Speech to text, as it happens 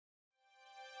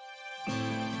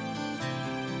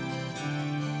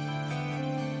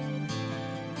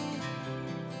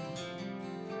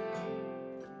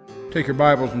Take your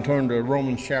Bibles and turn to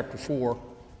Romans chapter 4.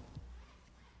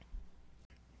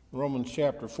 Romans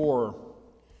chapter 4,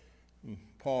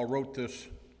 Paul wrote this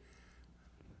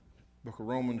book of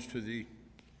Romans to the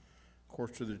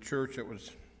church that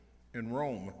was in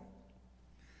Rome.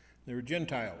 They were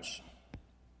Gentiles.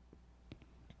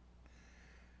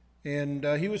 And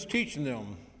he was teaching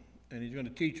them, and he's going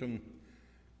to teach them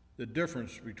the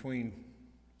difference between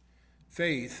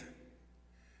faith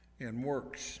and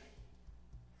works.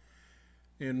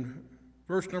 In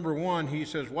verse number 1, he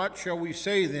says, "What shall we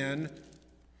say then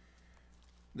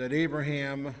that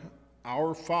Abraham,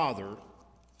 our father,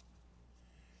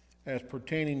 as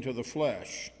pertaining to the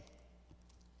flesh,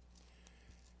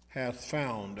 hath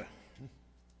found?"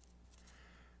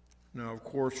 Now, of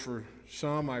course, for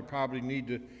some, I probably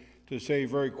need to say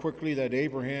very quickly that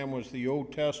Abraham was the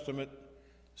Old Testament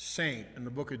saint in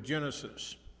the book of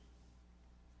Genesis.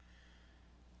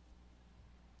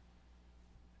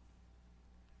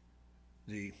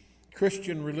 The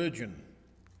Christian religion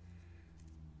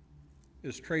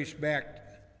is traced back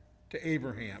to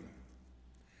Abraham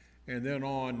and then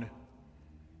on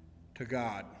to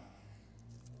God.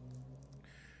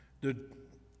 The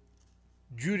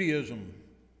Judaism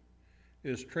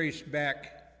is traced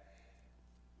back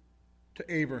to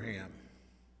Abraham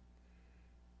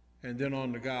and then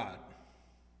on to God.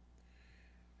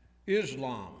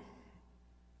 Islam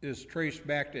is traced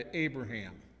back to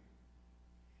Abraham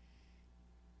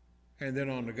and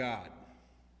then on to God.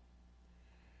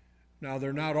 Now,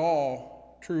 they're not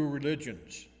all true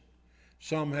religions.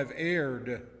 Some have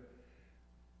erred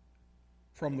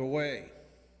from the way.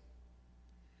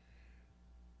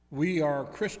 We are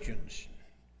Christians.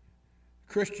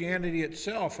 Christianity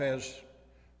itself has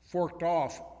forked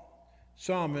off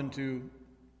some into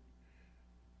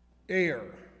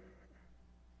error.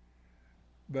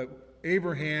 But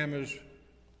Abraham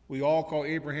we all call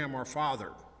Abraham our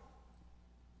father.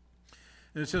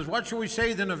 And it says, "What shall we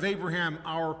say then of Abraham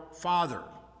our father,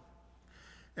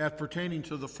 as pertaining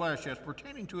to the flesh, as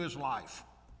pertaining to his life?"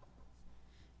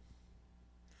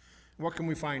 What can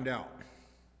we find out?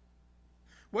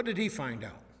 What did he find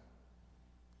out?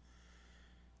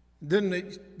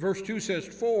 Then verse 2 says,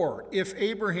 "For if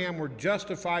Abraham were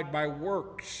justified by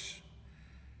works."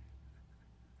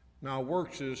 Now,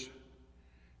 works is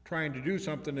trying to do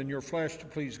something in your flesh to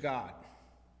please God.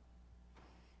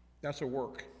 That's a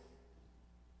work.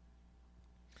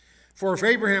 "For if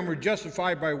Abraham were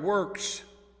justified by works,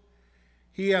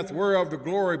 he hath whereof the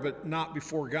glory, but not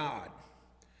before God."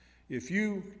 If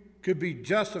you could be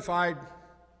justified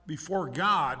before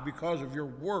God because of your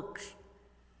works,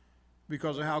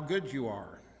 because of how good you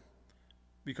are,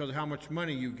 because of how much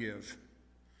money you give,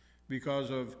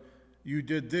 because of you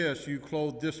did this, you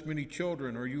clothed this many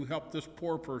children, or you helped this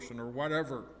poor person, or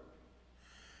whatever,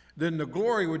 then the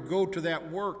glory would go to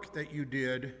that work that you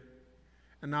did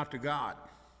and not to God.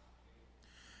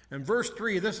 In verse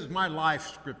 3, this is my life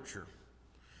scripture.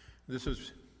 This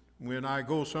is when I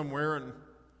go somewhere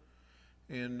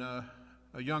and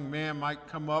a young man might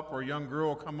come up or a young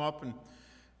girl come up and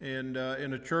in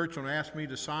a church and ask me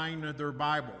to sign their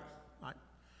Bible.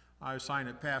 I sign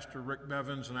it Pastor Rick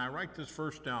Bevins, and I write this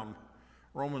verse down,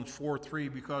 Romans 4:3,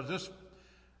 because this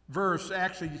verse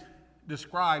actually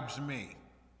describes me.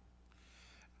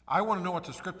 I want to know what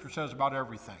the scripture says about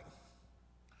everything.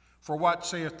 For what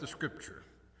saith the scripture?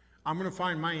 I'm going to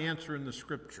find my answer in the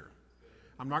scripture.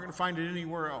 I'm not going to find it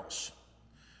anywhere else.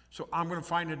 So I'm going to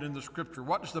find it in the scripture.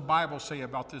 What does the Bible say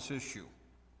about this issue?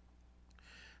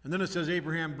 And then it says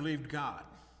Abraham believed God.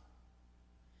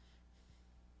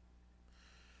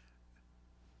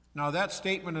 Now, that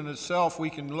statement in itself,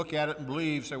 we can look at it and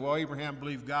believe, say, well, Abraham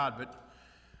believed God, but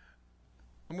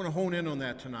I'm going to hone in on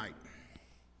that tonight.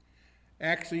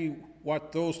 Actually,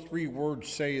 what those three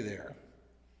words say there.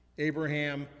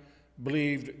 Abraham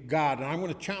believed God. And I'm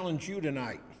going to challenge you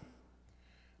tonight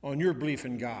on your belief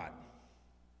in God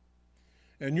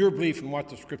and your belief in what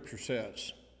the scripture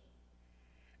says.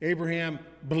 Abraham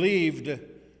believed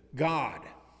God,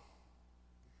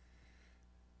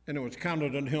 and it was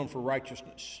counted unto him for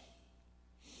righteousness.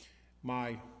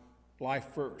 My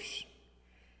life verse.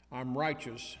 I'm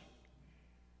righteous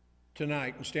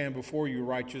tonight and stand before you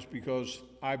righteous because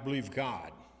I believe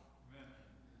God. Amen.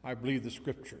 I believe the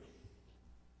scripture.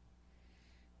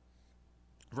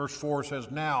 Verse 4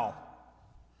 says, "Now,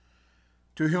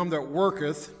 to him that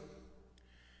worketh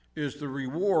is the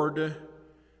reward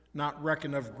not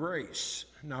reckoned of grace."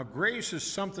 Now, grace is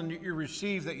something that you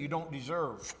receive that you don't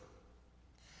deserve.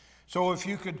 So if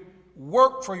you could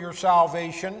work for your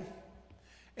salvation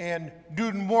and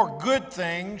do more good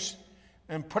things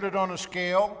and put it on a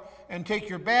scale and take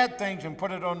your bad things and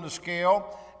put it on the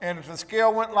scale. And if the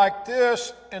scale went like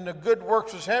this and the good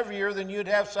works was heavier, then you'd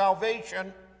have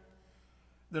salvation.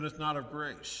 Then it's not of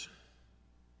grace.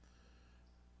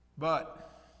 But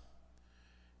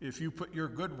if you put your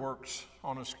good works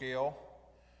on a scale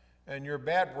and your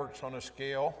bad works on a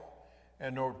scale,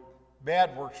 and the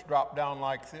bad works drop down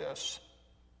like this,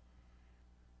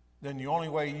 then the only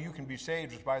way you can be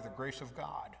saved is by the grace of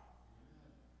God.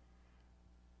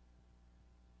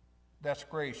 That's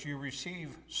grace. You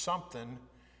receive something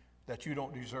that you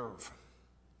don't deserve.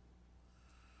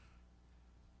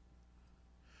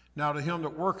 Now to him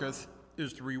that worketh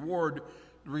is the reward.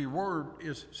 The reward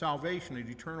is salvation, an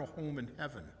eternal home in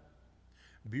heaven,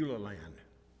 Beulah land.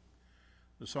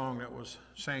 The song that was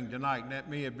sang tonight, and that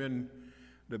may have been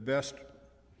the best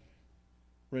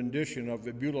rendition of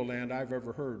the Beulah land I've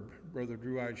ever heard. Brother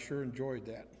Drew, I sure enjoyed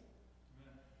that.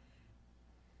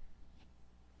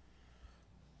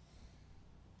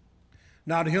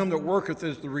 Now to him that worketh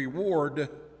is the reward,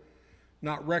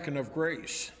 not reckoned of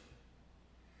grace,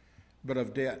 but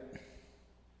of debt.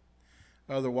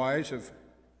 Otherwise, if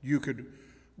you could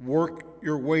work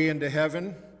your way into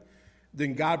heaven,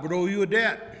 then God would owe you a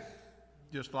debt.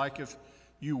 Just like if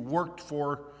you worked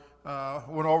went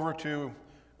over to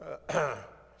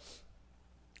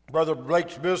Brother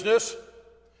Blake's business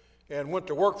and went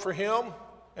to work for him,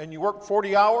 and you worked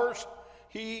 40 hours,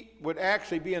 he would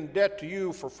actually be in debt to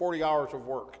you for 40 hours of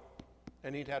work,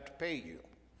 and he'd have to pay you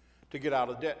to get out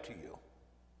of debt to you.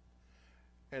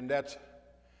 And that's,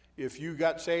 if you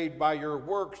got saved by your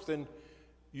works, then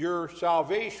your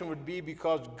salvation would be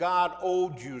because God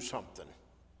owed you something.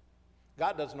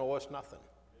 God doesn't owe us nothing.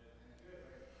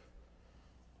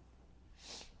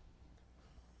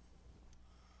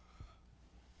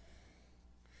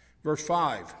 Verse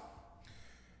 5,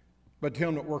 but to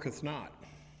him that worketh not,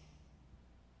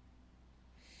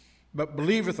 but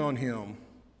believeth on him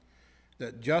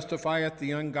that justifieth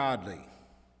the ungodly,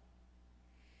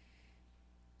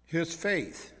 his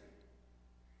faith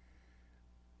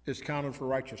is counted for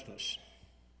righteousness.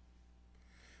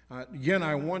 Again,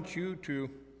 I want you to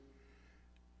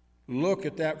look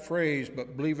at that phrase,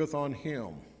 but believeth on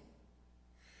him.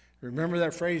 Remember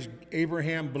that phrase,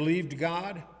 Abraham believed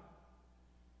God?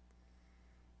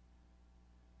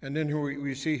 And then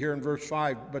we see here in verse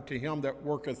 5, but to him that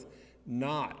worketh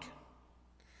not,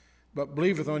 but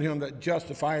believeth on him that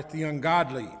justifieth the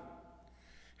ungodly,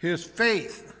 his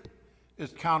faith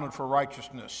is counted for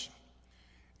righteousness.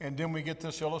 And then we get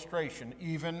this illustration,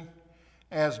 even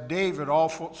as David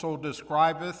also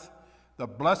describeth the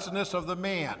blessedness of the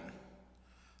man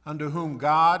unto whom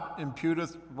God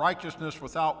imputeth righteousness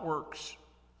without works.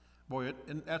 Boy,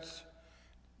 and that's,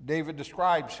 David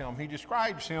describes him. He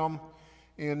describes him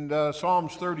in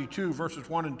Psalms 32, verses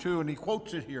 1 and 2, and he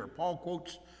quotes it here. Paul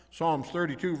quotes Psalms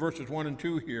 32, verses 1 and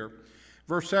 2 here.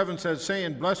 Verse 7 says,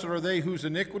 saying, blessed are they whose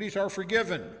iniquities are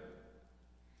forgiven.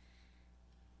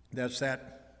 That's that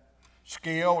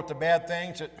scale with the bad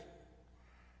things that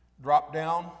drop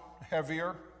down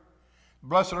heavier.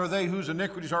 Blessed are they whose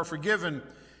iniquities are forgiven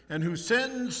and whose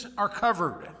sins are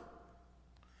covered.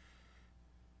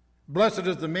 Blessed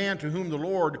is the man to whom the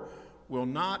Lord will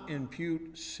not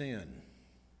impute sin.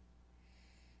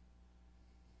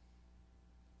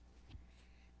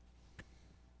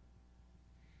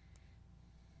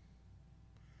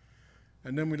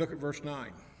 And then we look at verse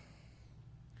 9.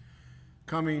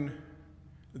 Coming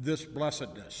this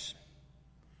blessedness.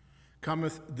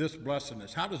 Cometh this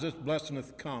blessedness. How does this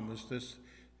blessedness come?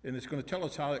 And it's going to tell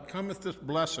us how it cometh this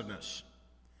blessedness.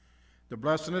 The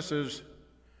blessedness is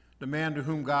the man to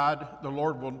whom God, the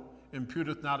Lord, will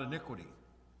imputeth not iniquity.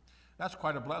 That's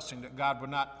quite a blessing, that God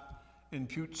would not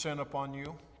impute sin upon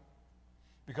you.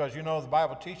 Because you know the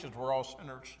Bible teaches we're all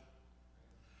sinners.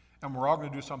 And we're all going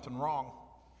to do something wrong.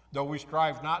 Though we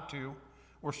strive not to,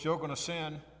 we're still going to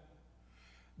sin.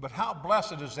 But how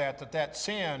blessed is that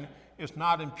sin is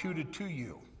not imputed to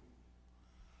you?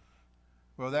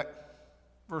 Well, that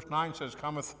verse 9 says,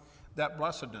 cometh that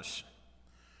blessedness.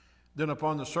 Then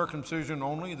upon the circumcision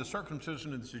only, the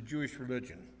circumcision is the Jewish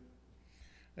religion.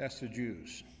 That's the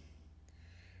Jews.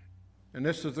 And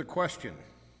this is the question.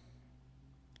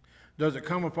 Does it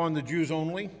come upon the Jews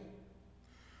only?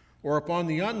 Or upon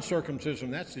the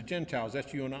uncircumcision? That's the Gentiles,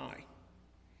 that's you and I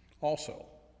also.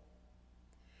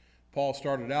 Paul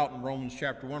started out in Romans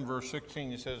chapter 1, verse 16.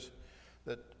 He says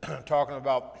that, talking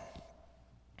about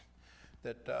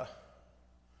that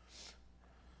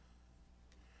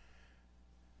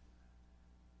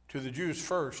to the Jews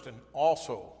first and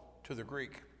also to the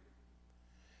Greek,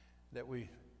 that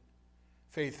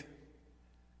faith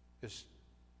is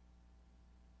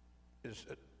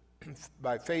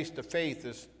by faith to faith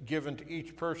is given to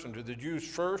each person, to the Jews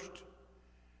first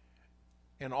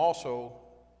and also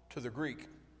to the Greek.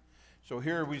 So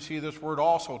here we see this word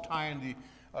also tying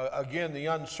again, the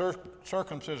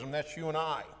uncircumcision, that's you and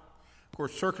I. Of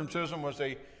course, circumcision was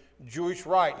a Jewish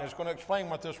rite, and it's going to explain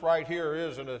what this rite here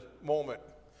is in a moment.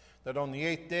 That on the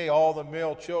 8th day, all the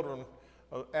male children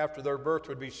after their birth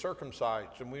would be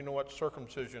circumcised, and we know what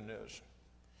circumcision is.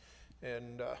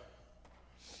 And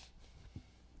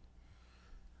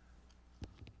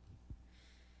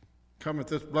cometh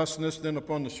this blessedness then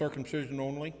upon the circumcision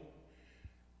only,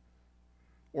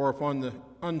 or upon the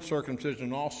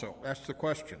uncircumcision also? That's the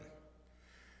question.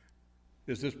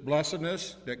 Is this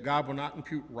blessedness that God will not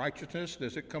impute righteousness,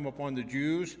 does it come upon the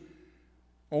Jews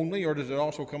only, or does it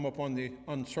also come upon the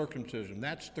uncircumcision?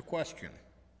 That's the question.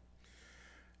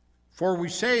 For we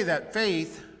say that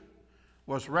faith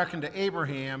was reckoned to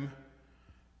Abraham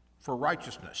for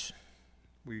righteousness.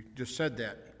 We just said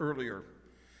that earlier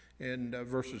in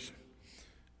verses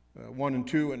 1 and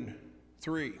 2 and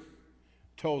 3.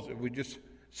 Tells it. We just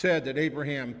said that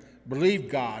Abraham believed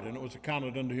God and it was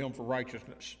accounted unto him for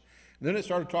righteousness. And then it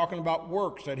started talking about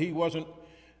works, that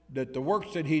the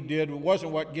works that he did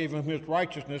wasn't what gave him his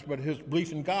righteousness, but his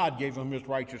belief in God gave him his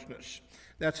righteousness.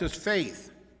 That's his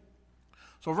faith.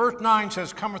 So verse 9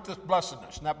 says, cometh this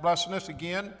blessedness. And that blessedness,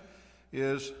 again,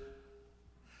 is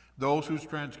those whose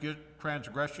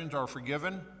transgressions are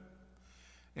forgiven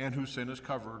and whose sin is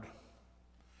covered.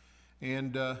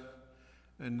 And the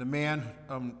man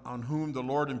on whom the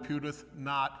Lord imputeth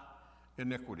not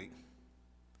iniquity.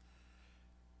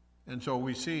 And so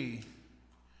we see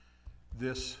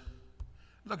this.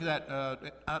 Look at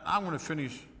that. I want to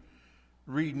finish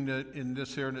reading it in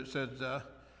this here, and it says,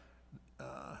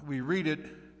 we read it,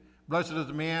 blessed is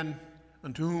the man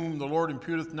unto whom the Lord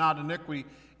imputeth not iniquity,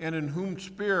 and in whom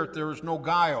spirit there is no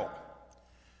guile.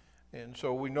 And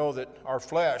so we know that our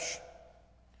flesh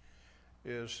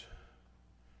is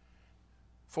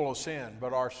full of sin,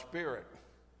 but our spirit,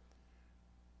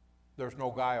 there's no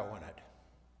guile in it.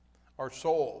 Our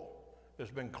soul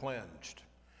has been cleansed.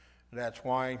 That's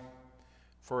why,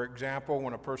 for example,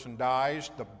 when a person dies,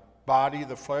 the body,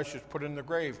 the flesh, is put in the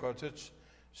grave because it's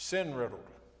sin-riddled.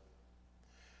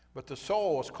 But the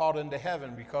soul is called into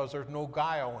heaven because there's no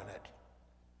guile in it.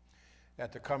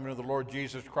 At the coming of the Lord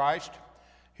Jesus Christ,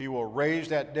 he will raise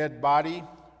that dead body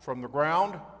from the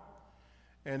ground,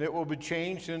 and it will be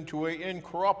changed into an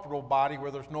incorruptible body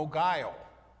where there's no guile.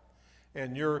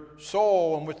 And your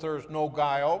soul, in which there's no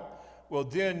guile, will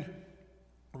then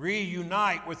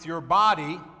reunite with your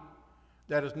body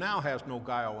that now has no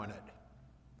guile in it.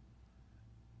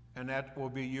 And that will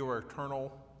be your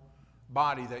eternal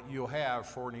body that you'll have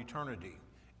for an eternity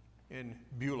in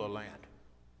Beulah land.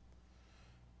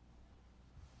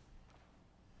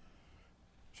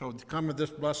 So cometh this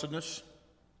blessedness,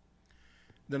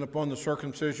 then upon the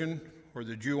circumcision, or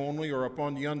the Jew only, or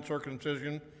upon the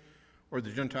uncircumcision, or the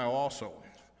Gentile also.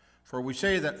 For we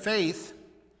say that faith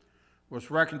was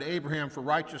reckoned to Abraham for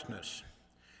righteousness.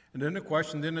 And then the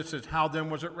question, then it says, how then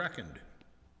was it reckoned?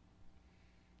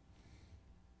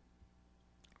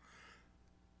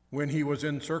 When he was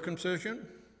in circumcision,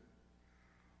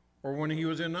 or when he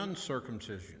was in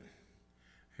uncircumcision?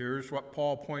 Here's what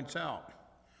Paul points out.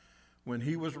 When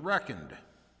he was reckoned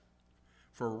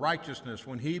for righteousness,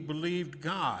 when he believed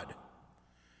God,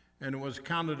 and it was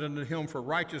counted unto him for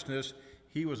righteousness,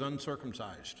 he was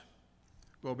uncircumcised.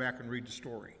 Go back and read the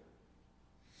story.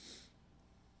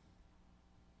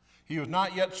 He was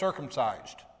not yet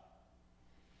circumcised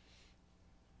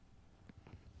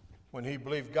when he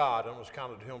believed God and was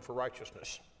counted to him for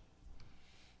righteousness.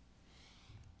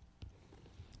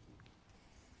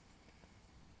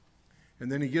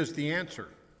 And then he gives the answer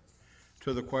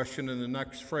to the question in the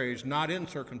next phrase, not in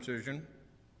circumcision,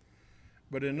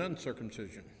 but in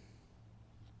uncircumcision.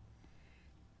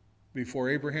 Before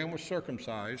Abraham was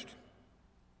circumcised,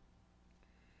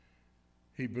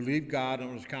 he believed God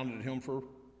and was counted to him for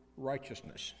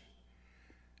righteousness.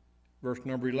 Verse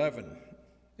number 11,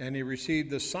 and he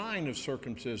received the sign of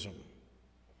circumcision,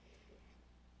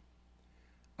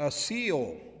 a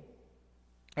seal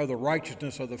of the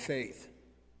righteousness of the faith,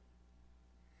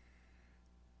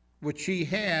 which he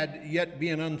had, yet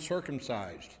being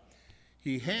uncircumcised.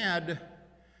 He had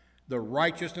the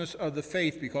righteousness of the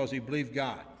faith because he believed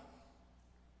God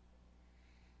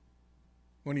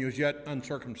when he was yet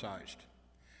uncircumcised.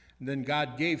 And then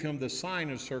God gave him the sign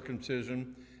of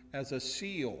circumcision as a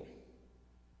seal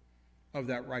of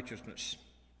that righteousness.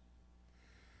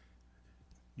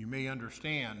 You may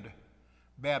understand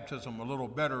baptism a little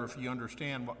better if you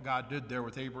understand what God did there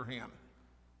with Abraham.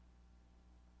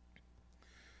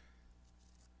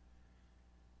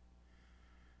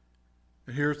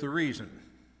 And here's the reason.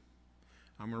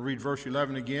 I'm going to read verse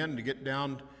 11 again to get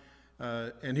down.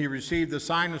 And he received the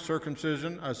sign of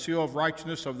circumcision, a seal of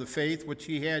righteousness of the faith which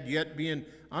he had yet being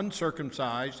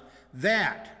uncircumcised,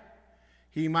 that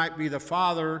he might be the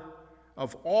father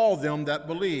of all them that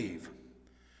believe,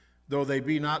 though they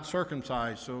be not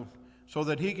circumcised. So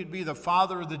that he could be the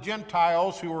father of the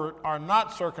Gentiles who are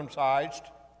not circumcised,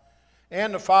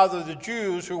 and the father of the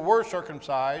Jews who were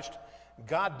circumcised.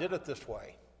 God did it this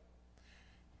way.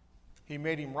 He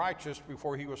made him righteous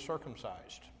before he was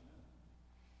circumcised.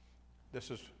 This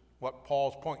is what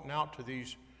Paul's pointing out to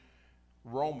these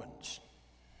Romans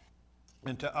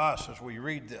and to us as we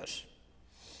read this.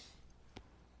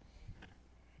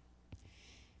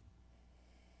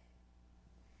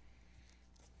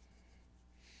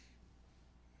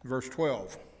 Verse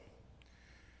 12.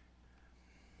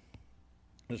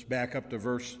 Let's back up to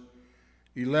verse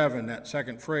 11, that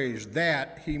second phrase,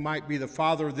 that he might be the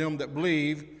father of them that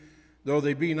believe, though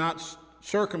they be not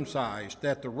circumcised,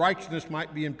 that the righteousness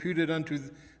might be imputed unto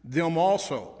them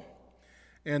also,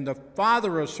 and the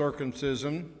father of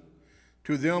circumcision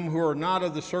to them who are not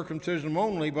of the circumcision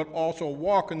only, but also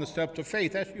walk in the steps of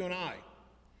faith. That's you and I.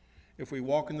 If we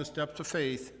walk in the steps of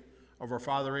faith of our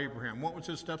father Abraham. What was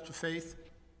his steps of faith?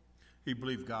 He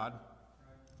believed God.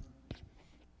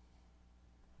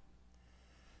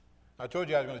 I told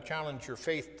you I was going to challenge your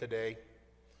faith today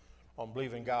on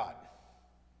believing God.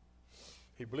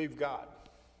 He believed God.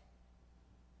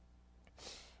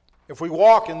 If we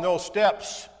walk in those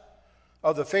steps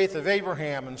of the faith of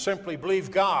Abraham and simply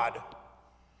believe God,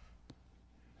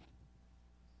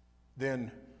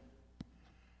 then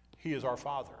he is our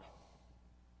Father.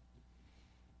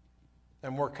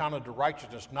 And we're counted to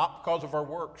righteousness, not because of our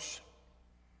works,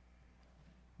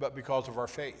 but because of our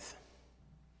faith,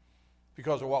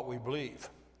 because of what we believe.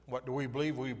 What do we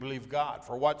believe? We believe God.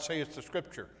 For what saith the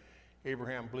Scripture?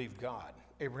 Abraham believed God.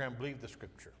 Abraham believed the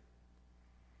Scripture.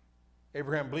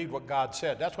 Abraham believed what God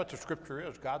said. That's what the Scripture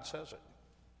is. God says it.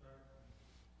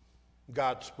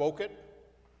 God spoke it,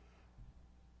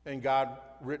 and God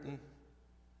written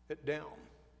it down.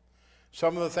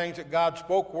 Some of the things that God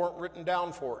spoke weren't written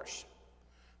down for us,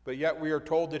 but yet we are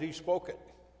told that he spoke it.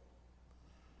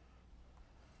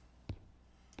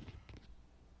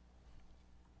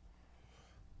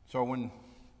 So when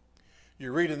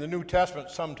you read in the New Testament,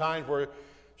 sometimes we're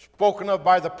spoken of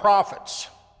by the prophets.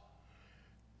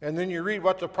 And then you read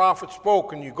what the prophets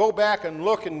spoke, and you go back and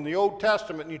look in the Old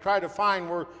Testament, and you try to find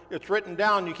where it's written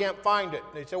down, you can't find it.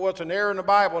 They say, well, it's an error in the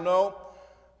Bible. No,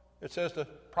 it says the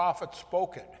prophets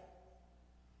spoke it.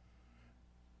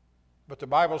 But the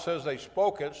Bible says they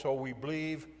spoke it, so we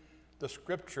believe the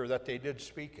Scripture that they did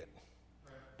speak it.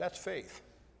 That's faith.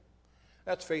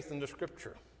 That's faith in the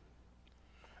Scripture.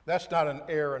 That's not an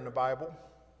error in the Bible.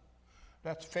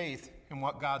 That's faith in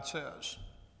what God says.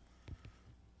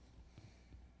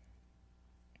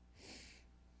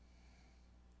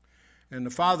 And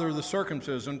the father of the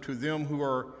circumcision to them who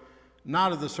are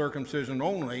not of the circumcision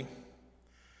only,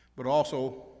 but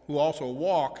also who also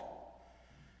walk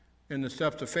in the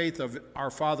steps of faith of our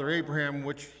father Abraham,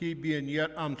 which he being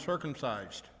yet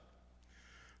uncircumcised.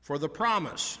 For the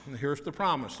promise, and here's the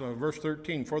promise, verse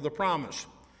 13, for the promise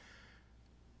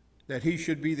that he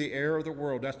should be the heir of the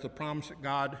world. That's the promise that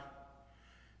God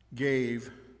gave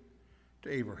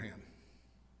to Abraham.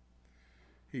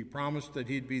 He promised that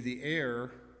he'd be the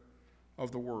heir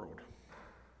of the world.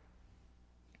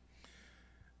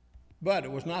 But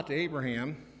it was not to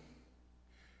Abraham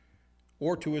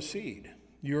or to his seed.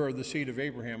 You're the seed of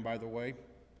Abraham, by the way,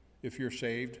 if you're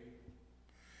saved.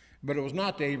 But it was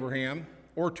not to Abraham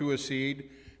or to his seed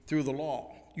through the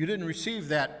law. You didn't receive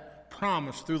that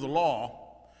promise through the law,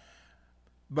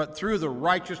 but through the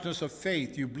righteousness of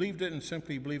faith. You believed it and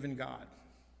simply believe in God.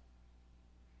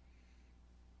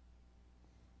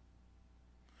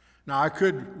 Now, I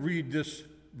could read this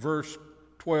verse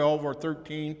 12 or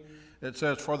 13 that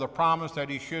says, for the promise that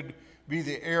he should be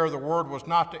the heir of the world was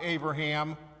not to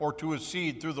Abraham or to his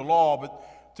seed through the law, but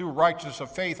through righteousness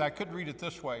of faith. I could read it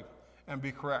this way and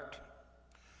be correct.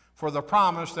 For the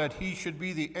promise that he should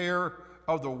be the heir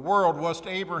of the world was to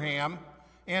Abraham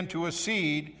and to his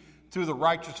seed through the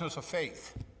righteousness of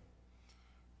faith,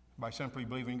 by simply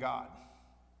believing God.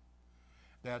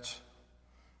 That's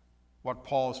what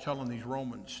Paul is telling these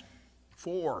Romans.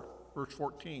 4, verse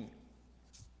 14.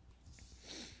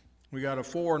 We got a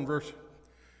 4 in verse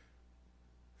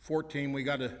 14. We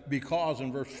got a because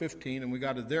in verse 15, and we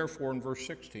got a therefore in verse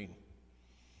 16.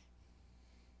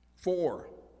 4,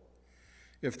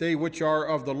 if they which are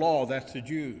of the law, that's the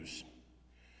Jews.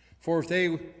 For if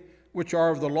they which are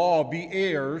of the law be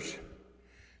heirs,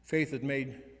 faith is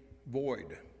made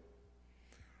void.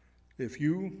 If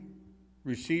you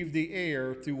receive the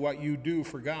heir through what you do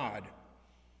for God,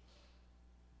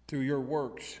 through your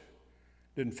works,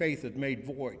 then faith is made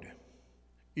void.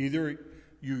 Either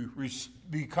you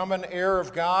become an heir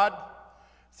of God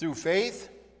through faith,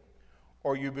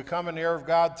 or you become an heir of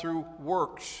God through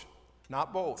works,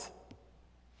 not both.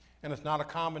 And it's not a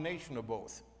combination of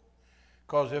both.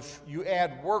 Because if you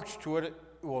add works to it, it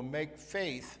will make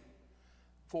faith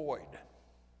void.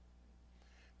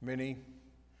 Many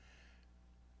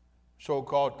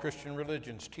so-called Christian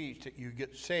religions teach that you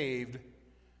get saved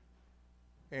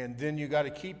and then you got to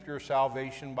keep your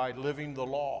salvation by living the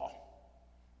law.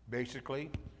 Basically,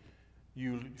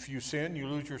 if you sin, you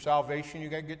lose your salvation, you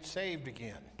got to get saved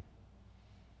again.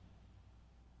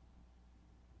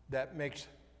 That makes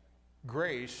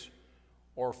grace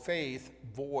or faith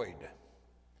void.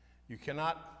 You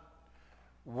cannot,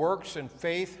 works and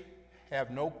faith have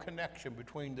no connection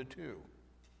between the two.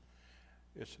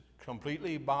 It's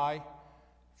completely by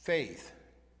faith.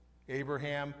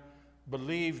 Abraham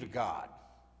believed God,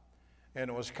 and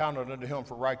it was counted unto him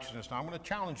for righteousness. Now, I'm going to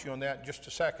challenge you on that in just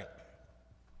a second.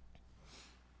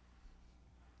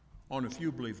 On if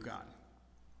you believe God.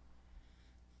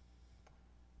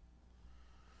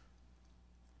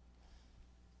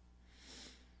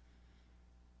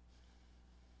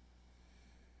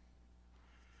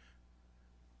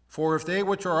 For if they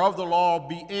which are of the law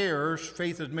be heirs,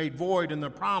 faith is made void, and the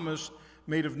promise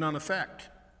made of none effect.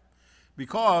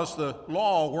 Because the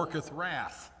law worketh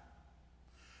wrath.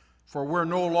 For where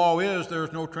no law is, there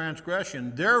is no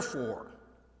transgression. Therefore,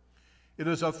 it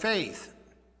is of faith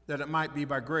that it might be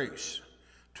by grace.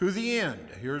 To the end,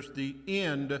 here's the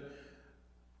end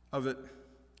of it.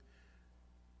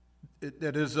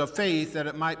 That is of faith that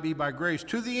it might be by grace.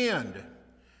 To the end,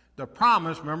 the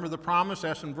promise, remember the promise,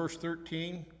 that's in verse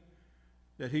 13,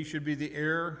 that he should be the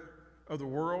heir of the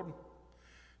world.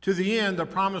 To the end, the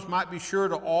promise might be sure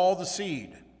to all the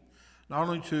seed,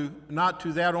 not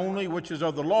to that only which is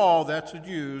of the law, that's the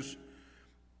Jews,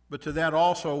 but to that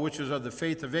also which is of the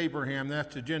faith of Abraham,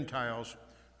 that's the Gentiles,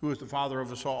 who is the father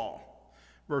of us all.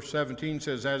 Verse 17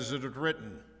 says, as it is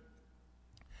written,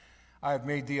 I have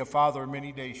made thee a father of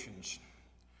many nations.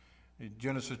 In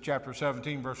Genesis chapter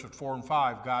 17, verses 4 and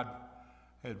 5, God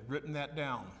had written that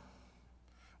down.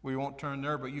 We won't turn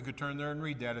there, but you could turn there and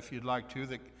read that if you'd like to,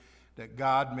 that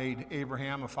God made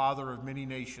Abraham a father of many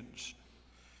nations.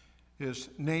 His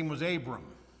name was Abram,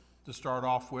 to start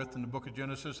off with in the book of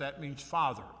Genesis. That means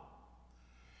father.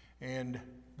 And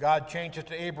God changed it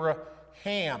to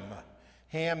Abraham.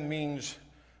 Ham means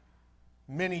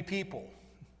many people.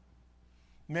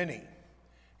 Many.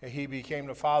 And he became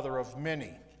the father of many,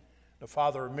 the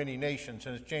father of many nations.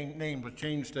 And his name was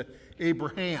changed to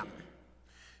Abraham.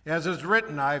 As is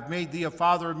written, I have made thee a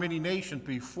father of many nations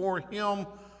before him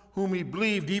whom he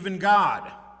believed, even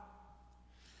God.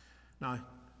 Now,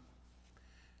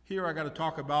 here I got to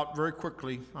talk about very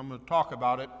quickly. I'm going to talk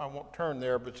about it. I won't turn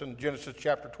there, but it's in Genesis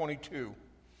chapter 22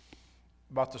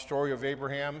 about the story of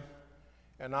Abraham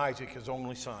and Isaac, his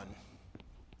only son.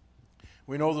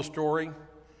 We know the story.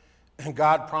 And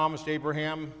God promised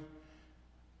Abraham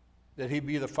that he'd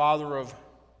be the father of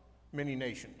many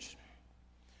nations.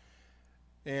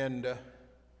 And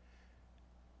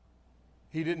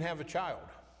he didn't have a child.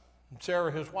 And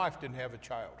Sarah, his wife, didn't have a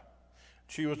child.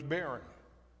 She was barren.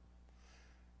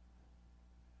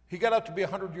 He got up to be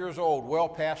 100 years old, well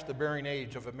past the bearing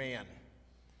age of a man.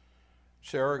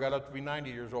 Sarah got up to be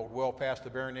 90 years old, well past the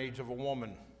bearing age of a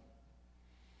woman.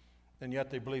 And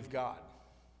yet they believed God.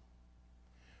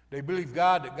 They believed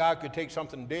God, that God could take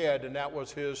something dead, and that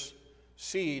was his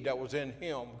seed that was in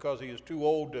him, because he is too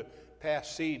old to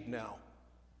pass seed now.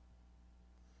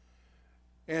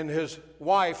 And his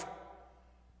wife,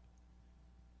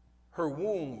 her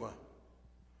womb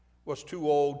was too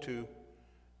old to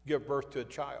give birth to a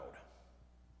child.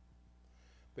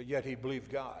 But yet he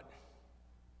believed God.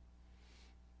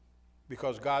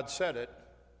 Because God said it,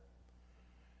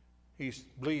 he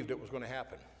believed it was going to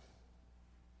happen.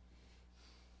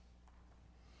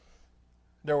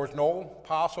 There was no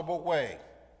possible way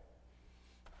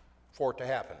for it to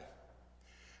happen.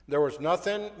 There was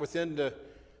nothing within the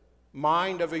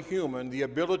mind of a human, the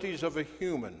abilities of a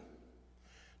human,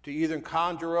 to even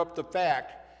conjure up the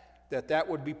fact that that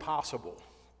would be possible.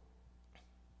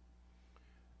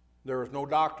 There was no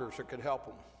doctors that could help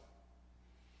him.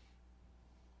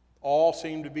 All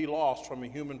seemed to be lost from a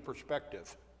human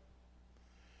perspective.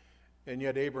 And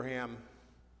yet Abraham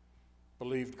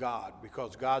believed God,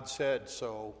 because God said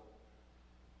so.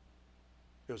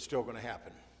 It was still going to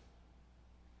happen.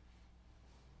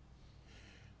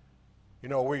 You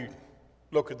know, we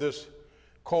look at this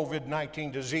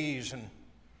COVID-19 disease,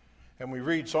 And we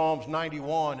read Psalms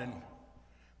 91, and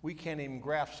we can't even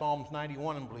grasp Psalms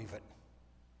 91 and believe it.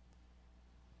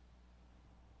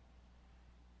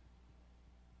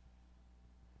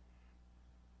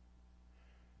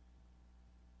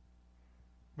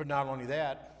 But not only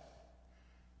that,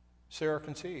 Sarah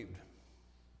conceived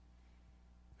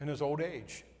in his old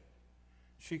age.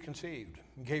 She conceived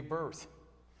and gave birth.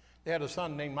 They had a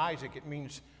son named Isaac.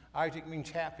 Isaac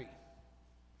means happy.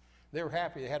 They were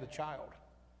happy they had a child.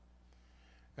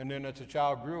 And then as the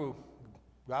child grew,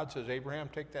 God says, Abraham,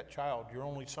 take that child, your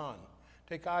only son.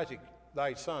 Take Isaac,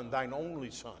 thy son, thine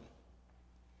only son,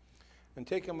 and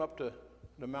take him up to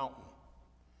the mountain.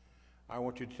 I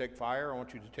want you to take fire. I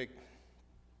want you to take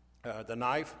the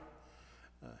knife.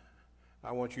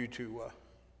 I want you to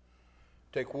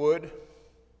take wood.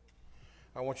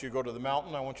 I want you to go to the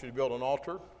mountain. I want you to build an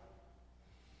altar.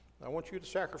 I want you to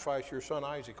sacrifice your son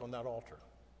Isaac on that altar.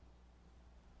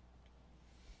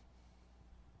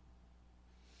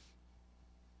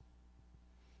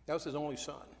 That was his only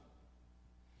son.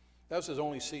 That was his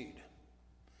only seed.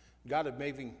 God had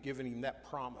maybe given him that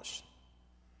promise.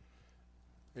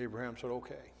 Abraham said,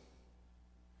 okay.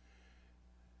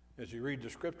 As you read the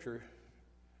scripture,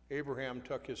 Abraham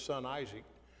took his son Isaac,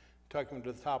 took him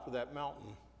to the top of that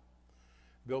mountain,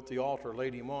 built the altar,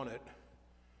 laid him on it,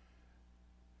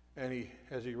 and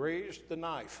as he raised the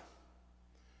knife,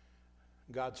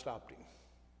 God stopped him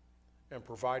and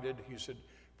provided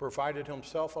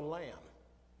himself a lamb,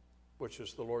 which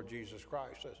is the Lord Jesus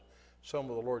Christ, a son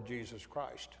of the Lord Jesus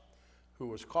Christ, who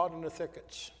was caught in the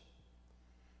thickets.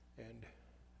 And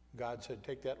God said,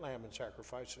 take that lamb and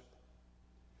sacrifice it.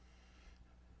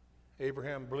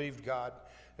 Abraham believed God.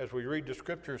 As we read the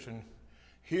scriptures, and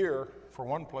here, for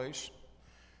one place,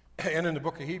 and in the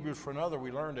book of Hebrews for another,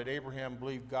 we learn that Abraham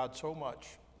believed God so much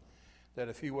that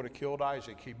if he would have killed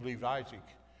Isaac, he believed Isaac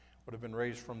would have been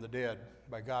raised from the dead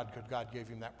by God, because God gave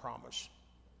him that promise.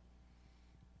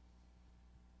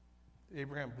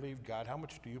 Abraham believed God. How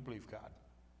much do you believe God?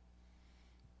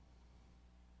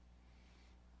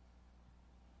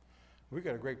 We've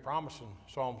got a great promise in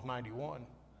Psalms 91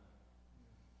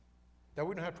 that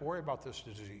we don't have to worry about this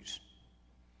disease.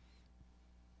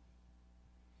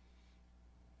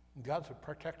 God will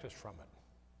protect us from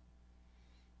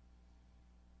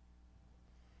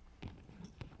it.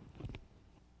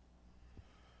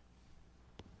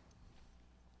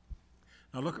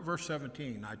 Now look at verse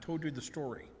 17. I told you the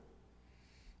story.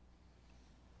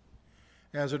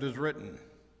 As it is written,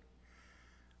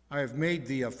 I have made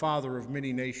thee a father of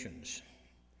many nations.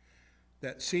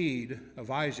 That seed of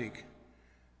Isaac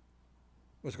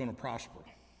was going to prosper.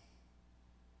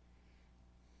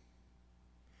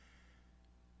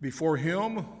 Before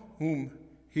him whom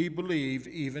he believed,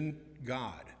 even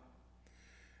God.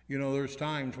 You know, there's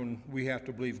times when we have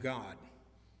to believe God.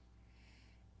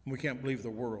 We can't believe the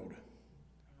world.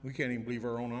 We can't even believe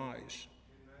our own eyes.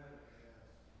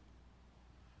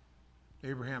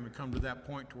 Abraham had come to that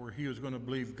point to where he was going to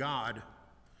believe God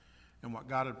and what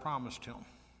God had promised him,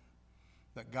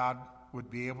 that God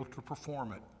would be able to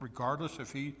perform it, regardless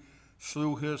if he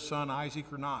slew his son Isaac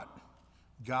or not.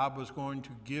 God was going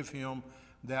to give him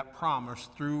that promise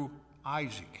through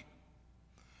Isaac.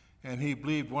 And he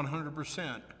believed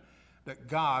 100% that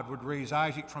God would raise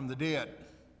Isaac from the dead.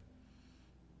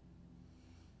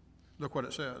 Look what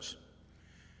it says.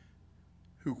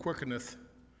 Who quickeneth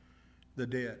the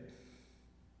dead.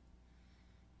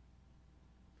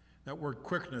 That word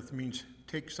quickeneth means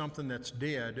take something that's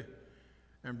dead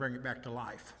and bring it back to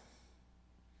life.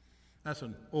 That's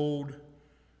an old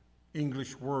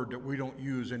English word that we don't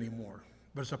use anymore,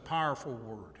 but it's a powerful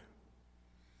word.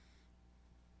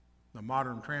 The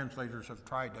modern translators have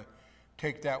tried to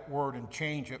take that word and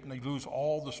change it, and they lose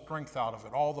all the strength out of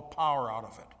it, all the power out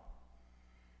of it.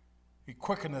 He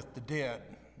quickeneth the dead,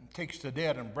 and takes the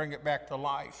dead and bring it back to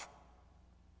life.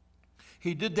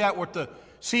 He did that with the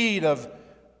seed of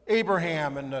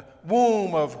Abraham and the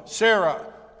womb of Sarah.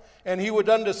 And he would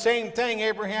have done the same thing,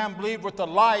 Abraham believed, with the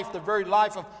life, the very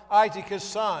life of Isaac, his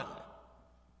son.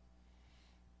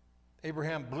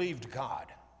 Abraham believed God,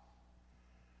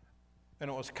 and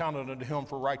it was counted unto him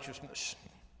for righteousness.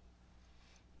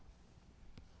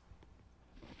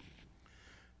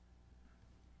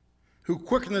 Who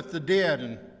quickeneth the dead,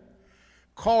 and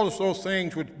calleth those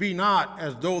things which be not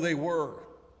as though they were.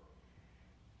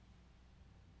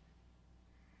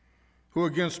 Who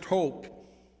against hope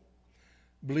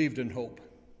believed in hope.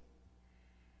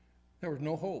 There was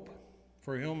no hope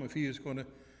for him if he is going to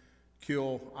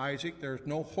kill Isaac. There's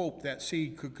no hope that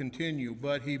seed could continue,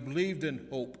 but he believed in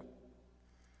hope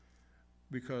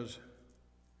because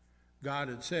God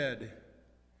had said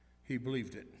he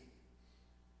believed it.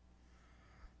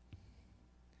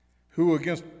 who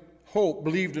against hope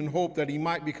believed in hope that he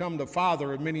might become the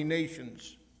father of many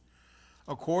nations,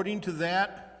 according to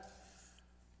that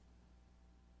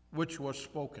which was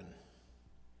spoken.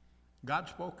 God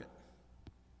spoke it,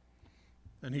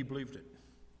 and he believed it.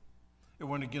 It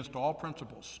went against all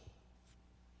principles.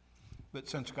 But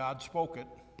since God spoke it,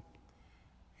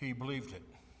 he believed it.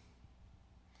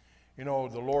 You know,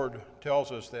 the Lord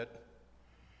tells us that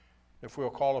if we'll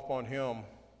call upon him,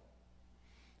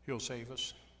 he'll save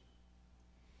us.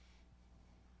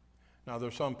 Now,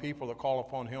 there's some people that call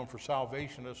upon him for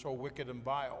salvation that's so wicked and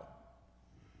vile.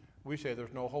 We say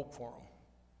there's no hope for them.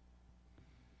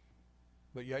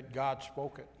 But yet God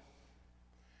spoke it.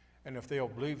 And if they'll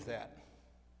believe that,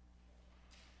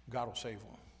 God will save them.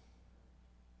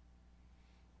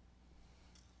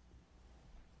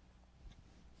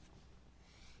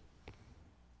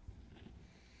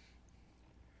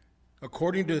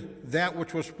 According to that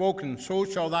which was spoken, so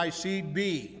shall thy seed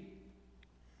be.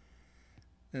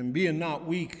 And being not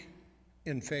weak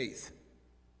in faith.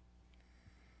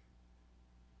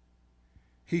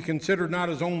 He considered not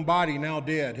his own body now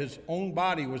dead. His own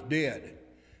body was dead,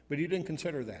 but he didn't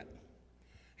consider that.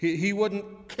 He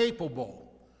wasn't capable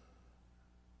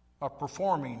of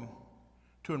performing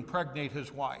to impregnate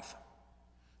his wife.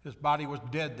 His body was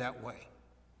dead that way.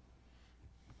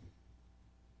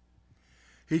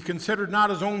 He considered not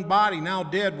his own body now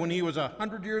dead when he was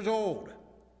 100 years old.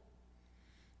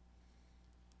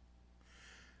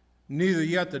 Neither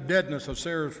yet the deadness of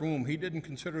Sarah's womb. He didn't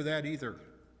consider that either.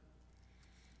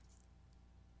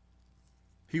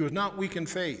 He was not weak in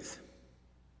faith,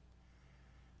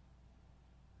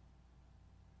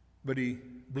 but he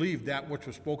believed that which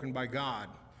was spoken by God,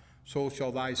 so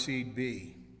shall thy seed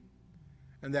be,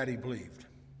 and that he believed.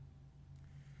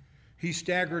 He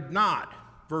staggered not,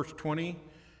 verse 20,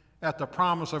 at the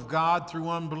promise of God through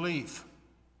unbelief,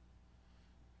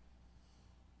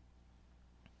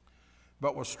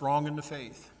 but was strong in the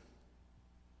faith,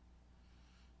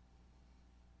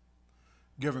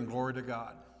 giving glory to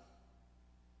God,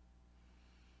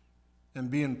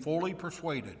 and being fully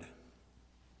persuaded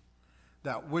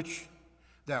that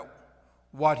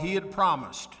what he had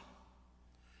promised,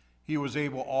 he was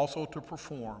able also to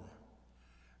perform.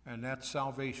 And that's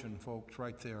salvation, folks,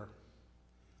 right there.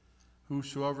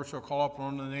 Whosoever shall call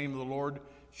upon the name of the Lord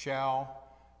shall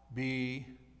be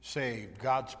saved.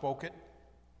 God spoke it,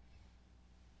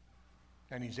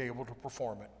 and he's able to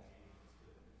perform it.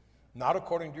 Not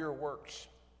according to your works,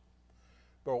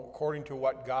 but according to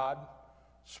what God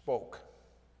spoke,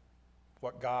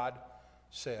 what God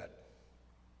said.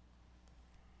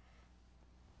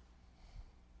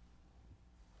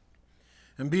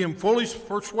 And being fully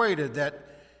persuaded that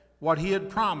what he had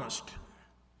promised,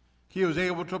 he was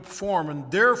able to perform, and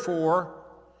therefore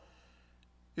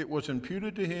it was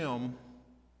imputed to him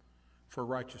for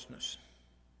righteousness.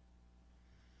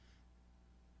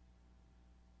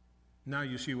 Now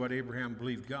you see what Abraham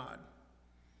believed God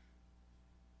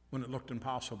when it looked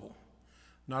impossible.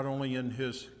 Not only in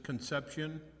his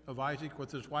conception of Isaac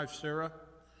with his wife Sarah,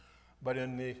 but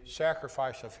in the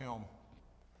sacrifice of him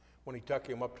when he took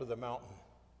him up to the mountain.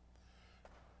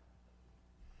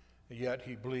 Yet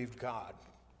he believed God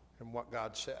and what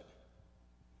God said.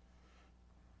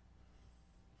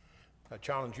 I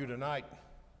challenge you tonight,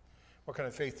 what kind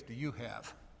of faith do you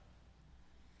have?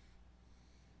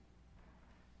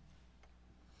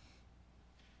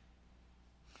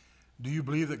 Do you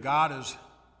believe that God is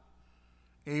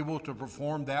able to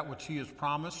perform that which he has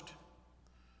promised?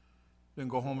 Then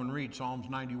go home and read Psalms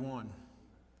 91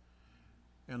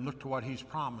 and look to what he's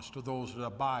promised to those that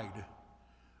abide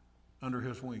under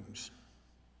his wings.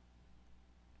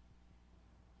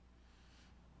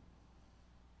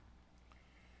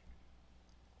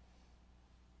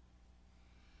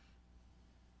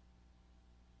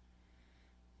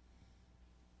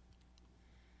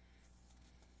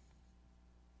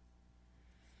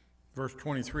 Verse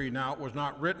 23, now it was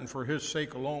not written for his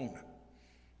sake alone.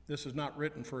 This is not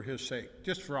written for his sake,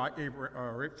 just for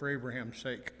Abraham's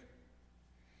sake.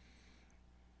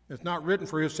 It's not written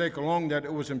for his sake alone that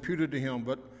it was imputed to him,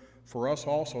 but for us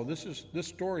also. This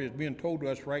story is being told to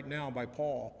us right now by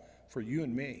Paul for you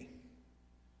and me,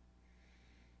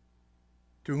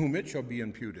 to whom it shall be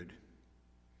imputed.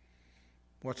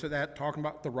 What's that talking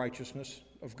about? The righteousness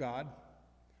of God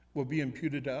will be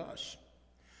imputed to us.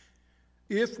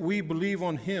 If we believe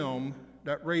on him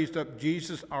that raised up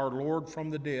Jesus our Lord from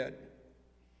the dead,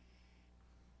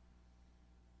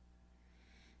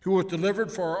 who was delivered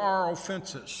for our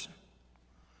offenses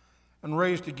and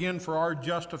raised again for our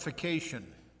justification.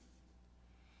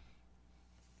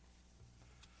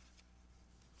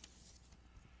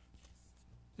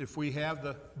 if we have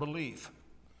the belief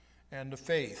and the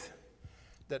faith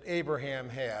that Abraham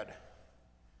had,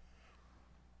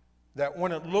 that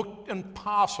when it looked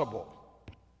impossible,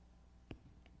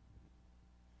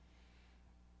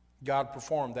 God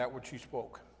performed that which he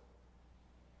spoke.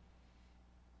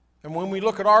 And when we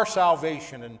look at our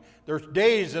salvation, and there's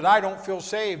days that I don't feel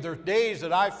saved, there's days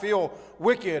that I feel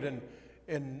wicked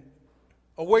and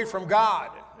away from God,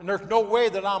 and there's no way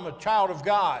that I'm a child of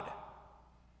God.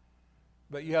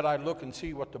 But yet I look and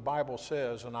see what the Bible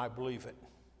says, and I believe it.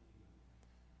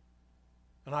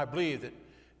 And I believe that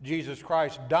Jesus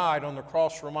Christ died on the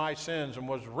cross for my sins and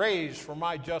was raised for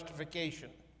my justification.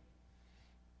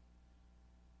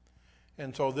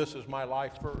 And so this is my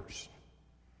life verse.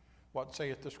 What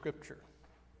saith the Scripture?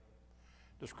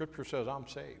 The Scripture says I'm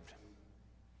saved.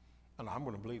 And I'm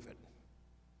going to believe it.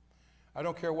 I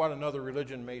don't care what another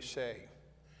religion may say.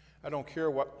 I don't care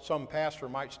what some pastor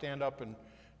might stand up and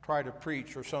try to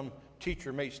preach, or some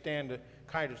teacher may stand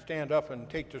up and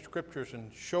take the Scriptures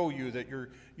and show you that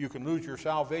you can lose your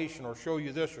salvation, or show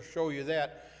you this or show you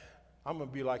that. I'm going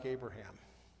to be like Abraham.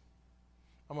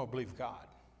 I'm going to believe God.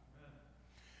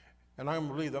 And I'm going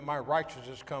to believe that my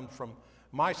righteousness comes from,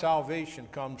 my salvation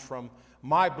comes from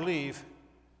my belief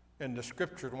in the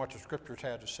Scripture and what the Scriptures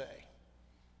had to say.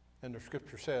 And the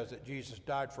Scripture says that Jesus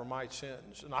died for my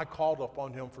sins, and I called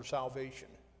upon him for salvation.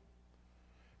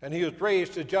 And he was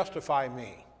raised to justify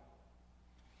me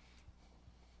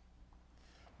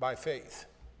by faith.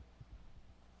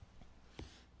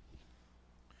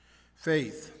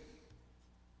 Faith.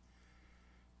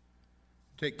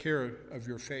 Take care of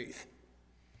your faith.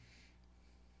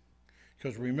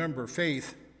 Because remember,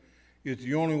 faith is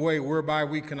the only way whereby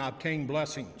we can obtain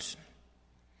blessings.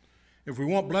 If we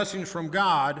want blessings from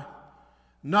God,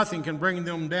 nothing can bring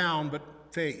them down but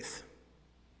faith.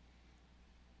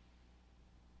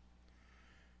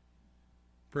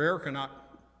 Prayer cannot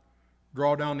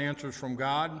draw down answers from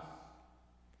God,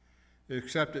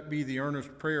 except it be the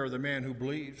earnest prayer of the man who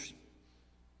believes.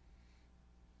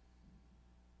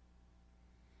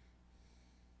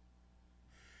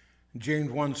 James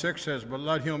 1:6 says, but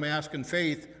let him ask in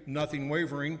faith, nothing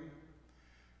wavering.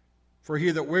 For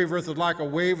he that wavereth is like a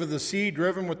wave of the sea,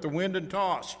 driven with the wind and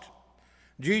tossed.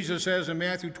 Jesus says in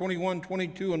Matthew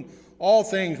 21:22, and all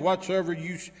things whatsoever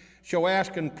you shall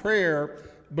ask in prayer,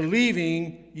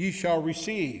 believing ye shall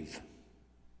receive.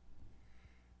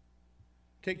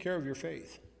 Take care of your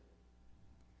faith.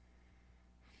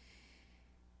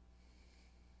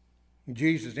 And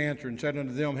Jesus answered and said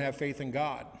unto them, have faith in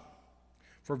God.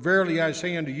 For verily I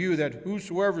say unto you, that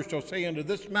whosoever shall say unto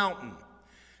this mountain,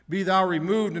 be thou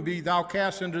removed and be thou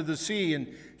cast into the sea,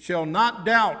 and shall not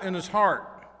doubt in his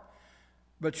heart,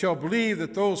 but shall believe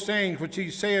that those things which he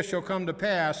saith shall come to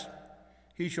pass,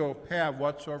 he shall have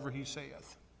whatsoever he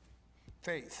saith.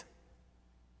 Faith.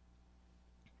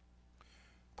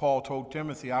 Paul told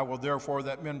Timothy, I will therefore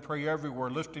that men pray everywhere,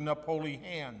 lifting up holy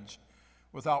hands,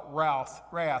 without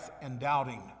wrath and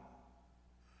doubting.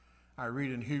 I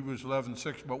read in Hebrews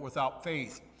 11:6, but without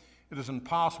faith it is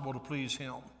impossible to please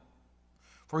him.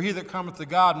 For he that cometh to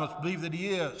God must believe that he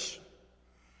is,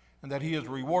 and that he is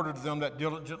rewarded to them that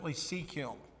diligently seek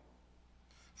him.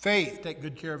 Faith, take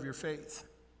good care of your faith.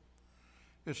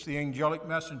 It's the angelic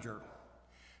messenger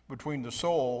between the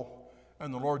soul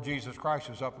and the Lord Jesus Christ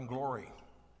who's up in glory.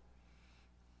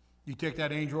 You take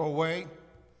that angel away,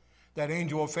 that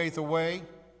angel of faith away,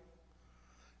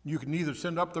 you can neither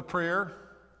send up the prayer,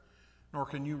 nor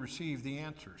can you receive the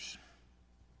answers.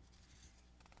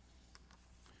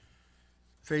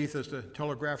 Faith is the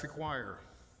telegraphic wire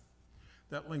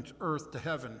that links earth to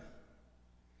heaven,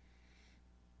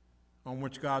 on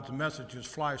which God's messages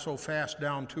fly so fast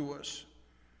down to us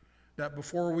that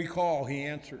before we call, he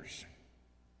answers.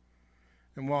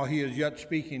 And while he is yet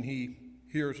speaking, he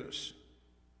hears us.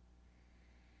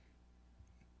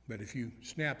 But if you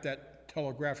snap that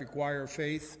telegraphic wire of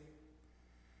faith,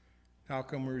 how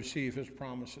can we receive his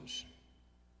promises?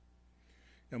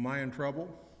 Am I in trouble?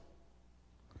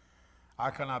 I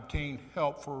can obtain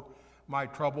help for my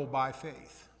trouble by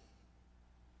faith.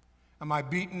 Am I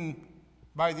beaten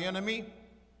by the enemy?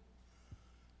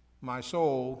 My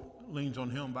soul leans on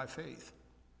him by faith.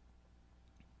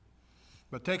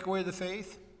 But take away the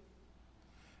faith,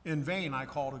 in vain I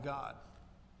call to God.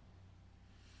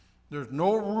 There's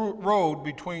no road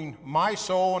between my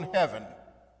soul and heaven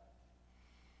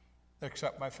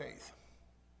except by faith.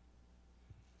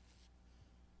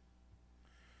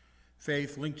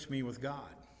 Faith links me with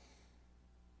God.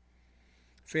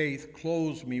 Faith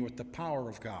clothes me with the power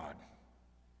of God.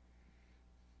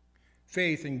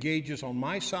 Faith engages on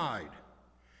my side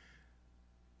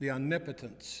the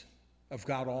omnipotence of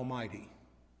God Almighty.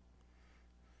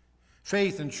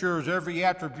 Faith ensures every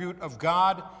attribute of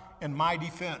God in my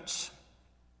defense.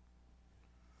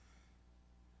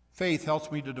 Faith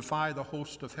helps me to defy the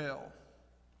host of hell.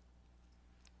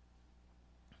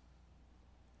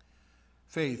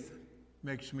 Faith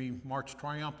makes me march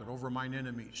triumphant over mine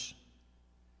enemies.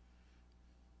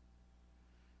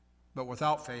 But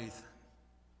without faith,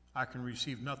 I can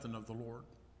receive nothing of the Lord.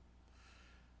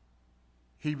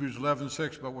 Hebrews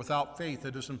 11:6, but without faith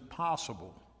it is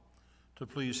impossible to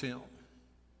please him.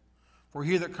 For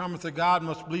he that cometh to God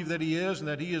must believe that he is, and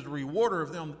that he is the rewarder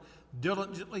of them that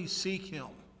diligently seek him.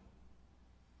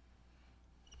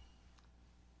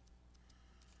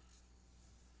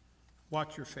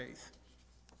 Watch your faith.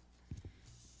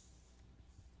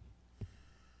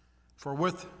 For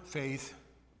with faith,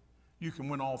 you can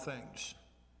win all things,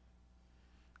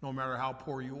 no matter how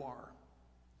poor you are,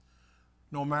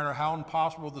 no matter how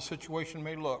impossible the situation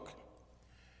may look.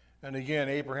 And again,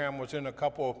 Abraham was in a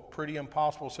couple of pretty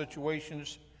impossible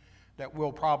situations that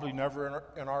we'll probably never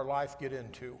in our life get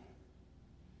into.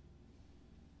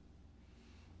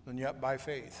 And yet, by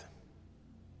faith,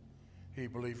 he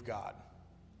believed God.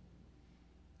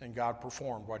 And God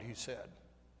performed what he said.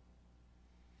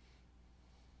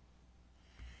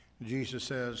 Jesus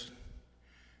says,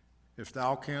 if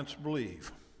thou canst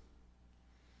believe,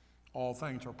 all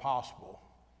things are possible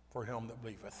for him that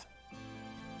believeth.